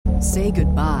Say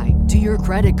goodbye to your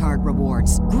credit card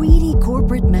rewards. Greedy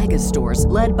corporate mega stores,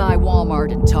 led by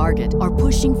Walmart and Target, are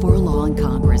pushing for a law in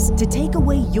Congress to take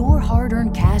away your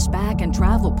hard-earned cash back and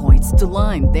travel points to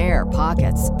line their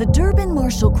pockets. The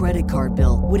Durbin-Marshall credit card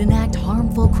bill would enact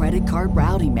harmful credit card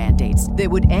routing mandates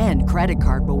that would end credit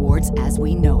card rewards as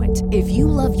we know it. If you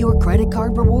love your credit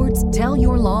card rewards, tell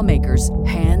your lawmakers,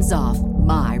 hands off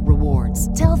my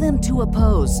rewards. Tell them to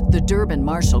oppose the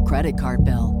Durbin-Marshall credit card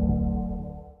bill.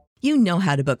 You know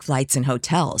how to book flights and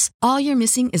hotels. All you're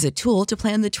missing is a tool to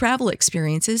plan the travel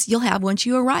experiences you'll have once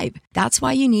you arrive. That's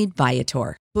why you need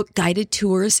Viator. Book guided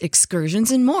tours, excursions,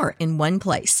 and more in one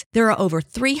place. There are over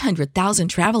 300,000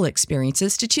 travel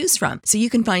experiences to choose from, so you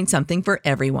can find something for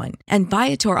everyone. And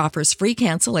Viator offers free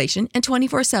cancellation and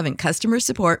 24/7 customer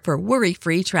support for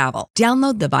worry-free travel.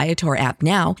 Download the Viator app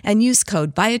now and use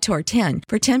code Viator10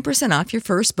 for 10% off your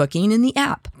first booking in the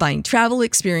app. Find travel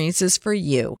experiences for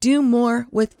you. Do more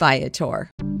with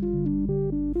Viator.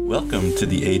 Welcome to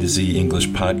the A to Z English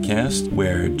podcast,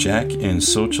 where Jack and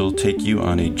Sochil take you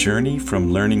on a journey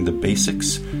from learning the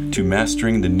basics to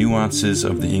mastering the nuances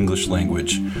of the English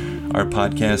language. Our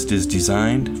podcast is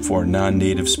designed for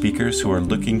non-native speakers who are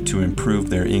looking to improve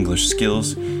their English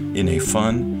skills in a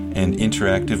fun and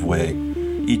interactive way.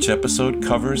 Each episode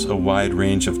covers a wide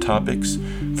range of topics,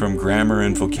 from grammar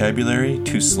and vocabulary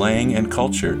to slang and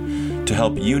culture, to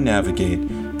help you navigate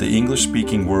the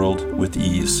English-speaking world with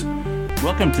ease.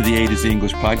 Welcome to the A to Z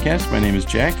English podcast. My name is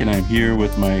Jack, and I'm here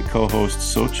with my co-host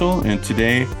Sochil. And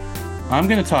today, I'm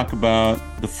going to talk about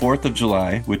the 4th of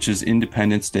July, which is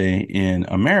Independence Day in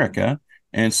America.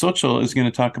 And Sochil is going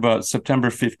to talk about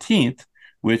September 15th,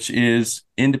 which is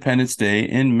Independence Day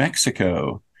in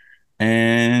Mexico.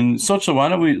 And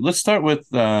Sochil, let's start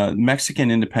with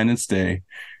Mexican Independence Day.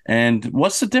 And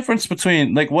what's the difference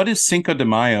between, what is Cinco de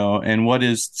Mayo and what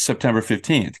is September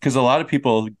 15th? Because a lot of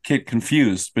people get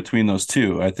confused between those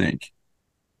two, I think.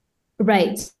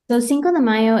 Right. So Cinco de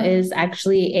Mayo is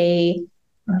actually a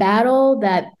battle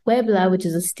that Puebla, which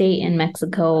is a state in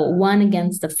Mexico, won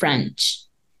against the French.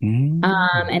 Mm-hmm.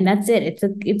 And that's it.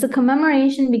 It's a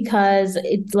commemoration because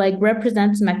it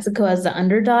represents Mexico as the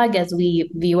underdog, as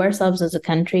we view ourselves as a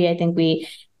country. I think we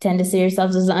tend to see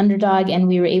ourselves as an underdog, and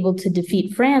we were able to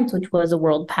defeat France, which was a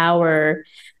world power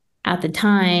at the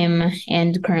time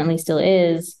and currently still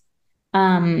is.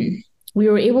 We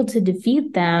were able to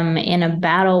defeat them in a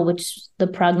battle, which the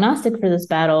prognostic for this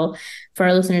battle, for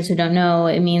our listeners who don't know,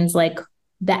 it means the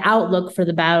outlook for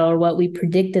the battle, or what we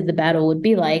predicted the battle would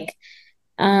be like,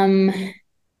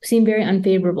 seemed very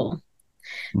unfavorable.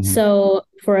 Mm-hmm. So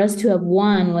for us to have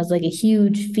won was a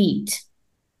huge feat.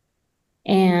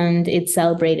 And it's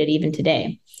celebrated even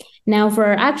today. Now, for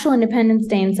our actual Independence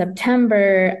Day in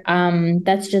September,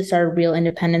 that's just our real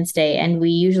Independence Day. And we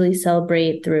usually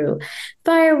celebrate through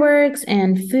fireworks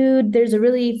and food. There's a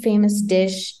really famous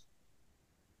dish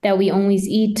that we always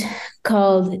eat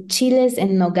called chiles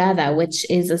en nogada, which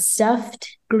is a stuffed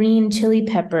green chili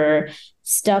pepper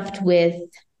stuffed with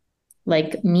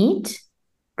meat,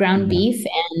 ground beef,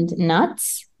 and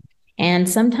nuts, and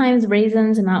sometimes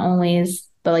raisins, and not always,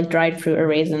 but dried fruit or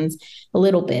raisins, a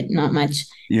little bit, not much.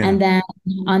 Yeah. And then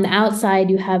on the outside,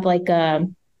 you have a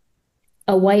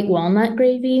white walnut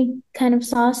gravy kind of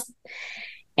sauce,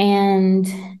 and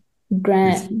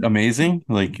amazing,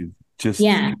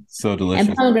 so delicious.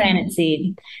 And pomegranate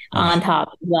seed on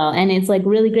top as well, and it's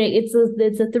really great. It's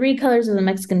the three colors of the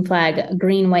Mexican flag: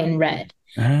 green, white, and red.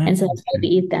 And so that's how we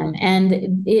eat them, and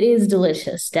it is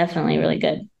delicious. Definitely really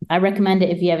good. I recommend it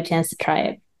if you have a chance to try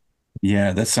it.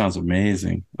 Yeah, that sounds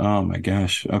amazing. Oh my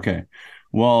gosh. Okay.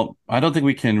 Well, I don't think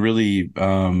we can really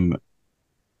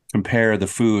compare the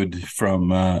food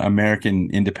from American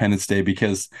Independence Day,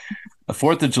 because the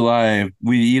 4th of July,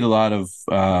 we eat a lot of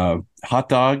hot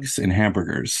dogs and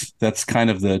hamburgers. That's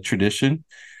kind of the tradition,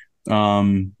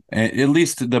 at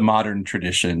least the modern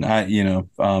tradition,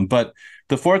 but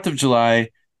the 4th of July,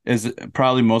 as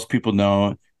probably most people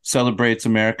know, celebrates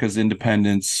America's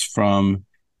independence from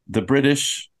the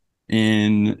British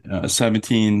in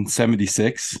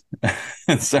 1776.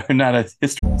 Sorry, not a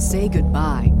history. Say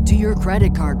goodbye to your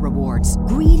credit card rewards.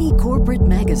 Greedy corporate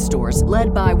mega stores,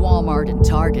 led by Walmart and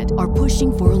Target, are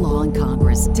pushing for a law in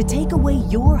Congress to take away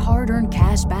your hard-earned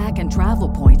cash back and travel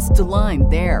points to line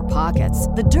their pockets.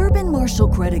 The Durbin-Marshall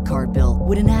credit card bill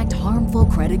would enact harmful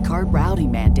credit card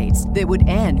routing mandates that would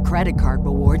end credit card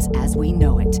rewards as we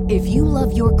know it. If you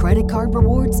love your credit card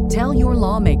rewards, tell your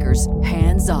lawmakers,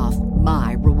 hands off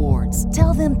my rewards.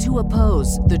 Tell them to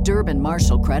oppose the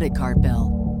Durbin-Marshall credit card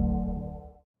bill.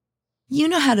 You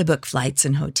know how to book flights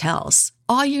and hotels.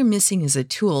 All you're missing is a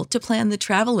tool to plan the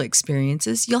travel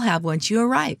experiences you'll have once you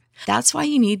arrive. That's why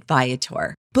you need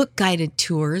Viator. Book guided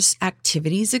tours,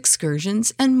 activities,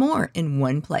 excursions, and more in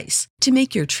one place to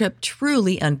make your trip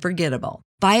truly unforgettable.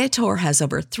 Viator has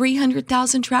over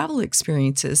 300,000 travel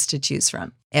experiences to choose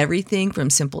from. Everything from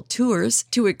simple tours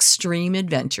to extreme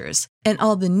adventures and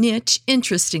all the niche,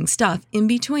 interesting stuff in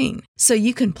between. So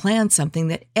you can plan something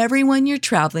that everyone you're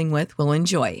traveling with will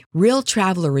enjoy. Real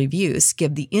traveler reviews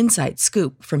give the inside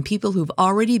scoop from people who've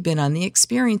already been on the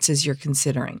experiences you're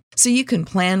considering. So you can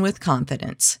plan with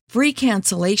confidence. Free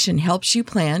cancellation helps you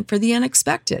plan for the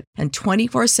unexpected. And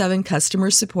 24/7 customer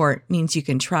support means you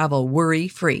can travel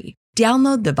worry-free.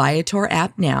 Download the Viator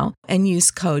app now and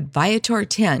use code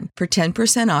Viator10 for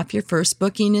 10% off your first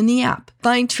booking in the app.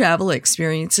 Find travel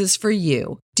experiences for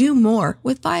you. Do more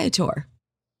with Viator.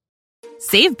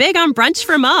 Save big on brunch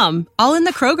for mom, all in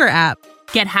the Kroger app.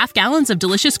 Get half gallons of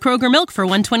delicious Kroger milk for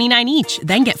 $1.29 each.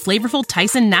 Then get flavorful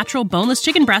Tyson natural boneless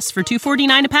chicken breasts for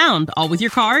 $2.49 a pound, all with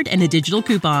your card and a digital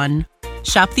coupon.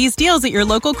 Shop these deals at your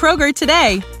local Kroger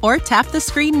today, or tap the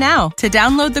screen now to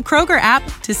download the Kroger app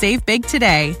to save big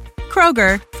today.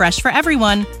 Kroger, fresh for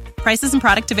everyone. Prices and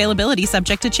product availability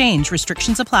subject to change.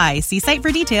 Restrictions apply. See site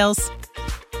for details.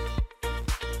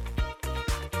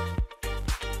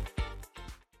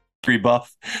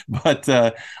 Buff, but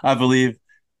I believe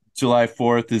July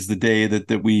 4th is the day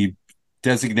that we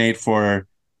designate for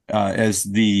as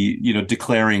the,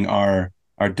 declaring our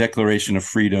Declaration of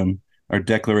Freedom, our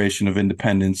Declaration of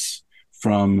Independence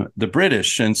from the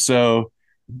British. And so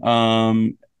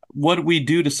what we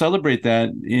do to celebrate that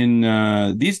in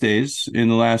these days, in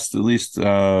the last at least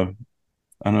several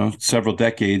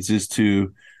decades, is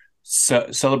to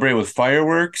celebrate with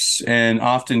fireworks, and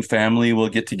often family will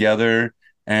get together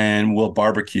and we'll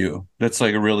barbecue. That's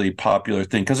like a really popular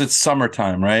thing because it's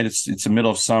summertime, right? It's the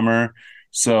middle of summer,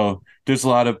 so there's a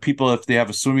lot of people. If they have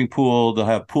a swimming pool, they'll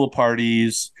have pool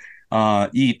parties,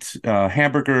 eat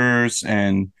hamburgers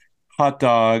and hot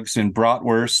dogs and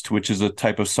bratwurst, which is a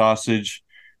type of sausage,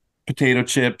 potato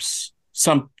chips.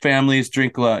 Some families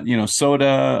drink a lot,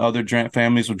 soda. Other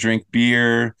families will drink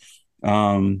beer.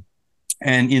 And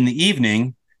in the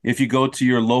evening, if you go to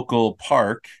your local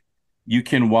park, you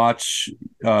can watch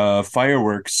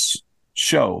fireworks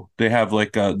show. They have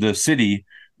like the city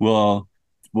will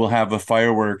have a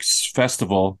fireworks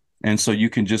festival. And so you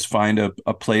can just find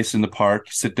a place in the park,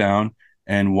 sit down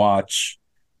and watch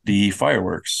the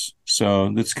fireworks.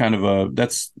 So that's kind of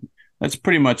that's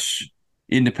pretty much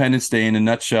Independence Day in a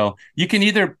nutshell. You can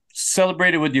either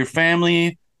celebrate it with your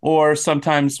family, or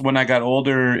sometimes when I got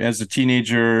older as a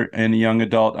teenager and a young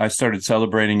adult, I started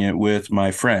celebrating it with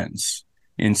my friends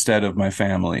instead of my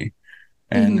family.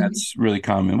 And that's really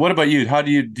common. What about you? How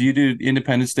do you do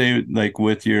Independence Day, like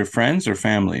with your friends or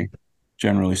family,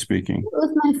 generally speaking?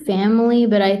 With my family,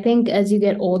 but I think as you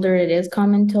get older, it is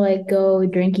common to like go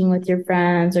drinking with your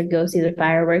friends or go see the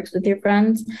fireworks with your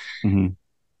friends.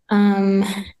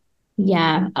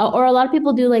 Yeah. Or a lot of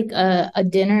people do like a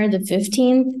dinner the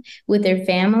 15th with their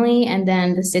family, and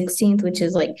then the 16th, which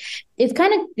is like, it's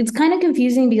kind of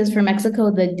confusing because for Mexico,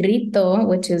 the grito,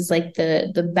 which is like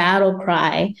the battle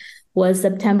cry, was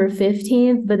September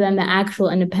 15th, but then the actual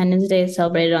Independence Day is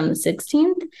celebrated on the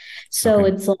 16th. So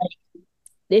it's like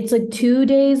 2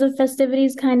 days of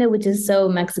festivities kind of, which is so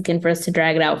Mexican for us to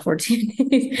drag it out for 2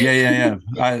 days. Yeah.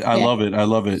 I love it. I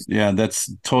love it. Yeah,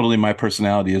 that's totally my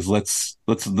personality, is let's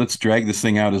drag this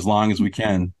thing out as long as we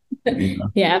can.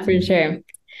 Yeah, for sure.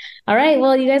 All right.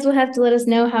 Well, you guys will have to let us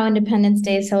know how Independence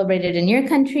Day is celebrated in your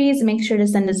countries. Make sure to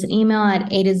send us an email at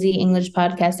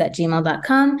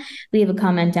a2zenglishpodcast@gmail.com. Leave a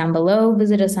comment down below.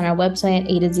 Visit us on our website,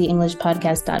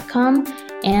 a2zenglishpodcast.com,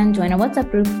 and join our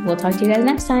WhatsApp group. We'll talk to you guys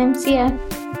next time. See ya.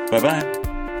 Bye-bye.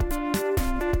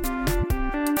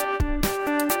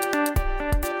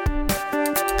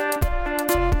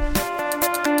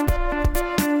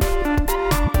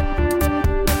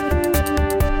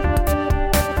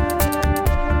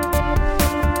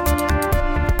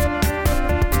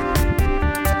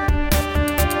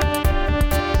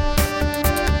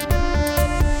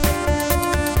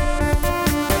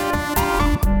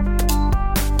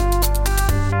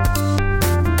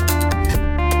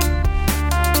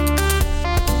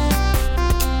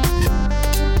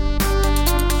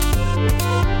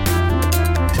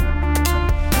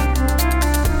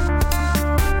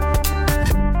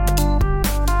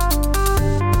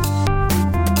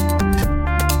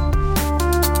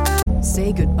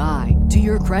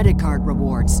 card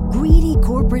rewards. Greedy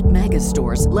corporate mega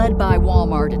stores, led by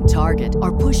Walmart and Target,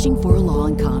 are pushing for a law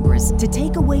in Congress to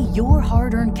take away your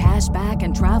hard-earned cash back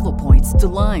and travel points to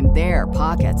line their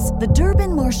pockets. The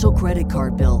Durbin-Marshall credit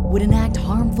card bill would enact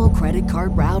harmful credit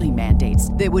card routing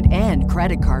mandates that would end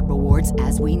credit card rewards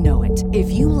as we know it. If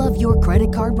you love your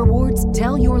credit card rewards,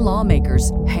 tell your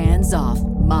lawmakers, hands off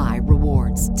my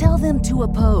rewards. Tell them to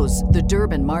oppose the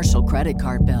Durbin-Marshall credit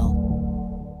card bill.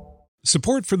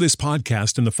 Support for this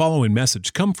podcast and the following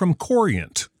message come from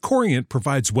Corient. Corient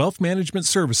provides wealth management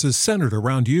services centered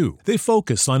around you. They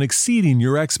focus on exceeding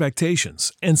your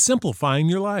expectations and simplifying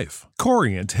your life.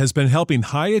 Corient has been helping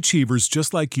high achievers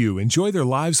just like you enjoy their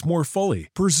lives more fully,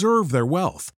 preserve their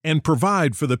wealth, and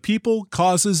provide for the people,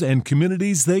 causes, and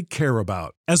communities they care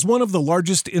about. As one of the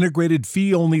largest integrated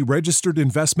fee-only registered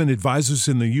investment advisors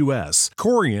in the U.S.,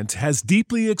 Corient has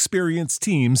deeply experienced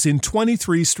teams in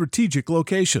 23 strategic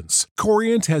locations.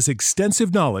 Corient has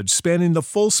extensive knowledge spanning the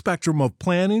full spectrum of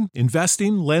planning,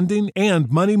 investing, lending, and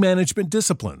money management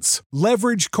disciplines.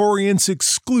 Leverage Corient's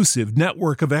exclusive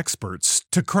network of experts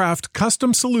to craft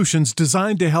custom solutions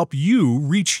designed to help you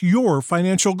reach your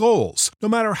financial goals, no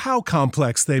matter how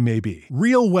complex they may be.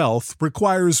 Real wealth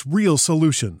requires real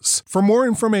solutions. For more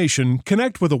information,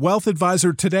 connect with a wealth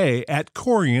advisor today at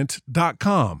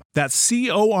Corient.com. That's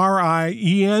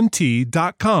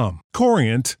Corient.com.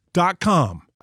 Corient.com.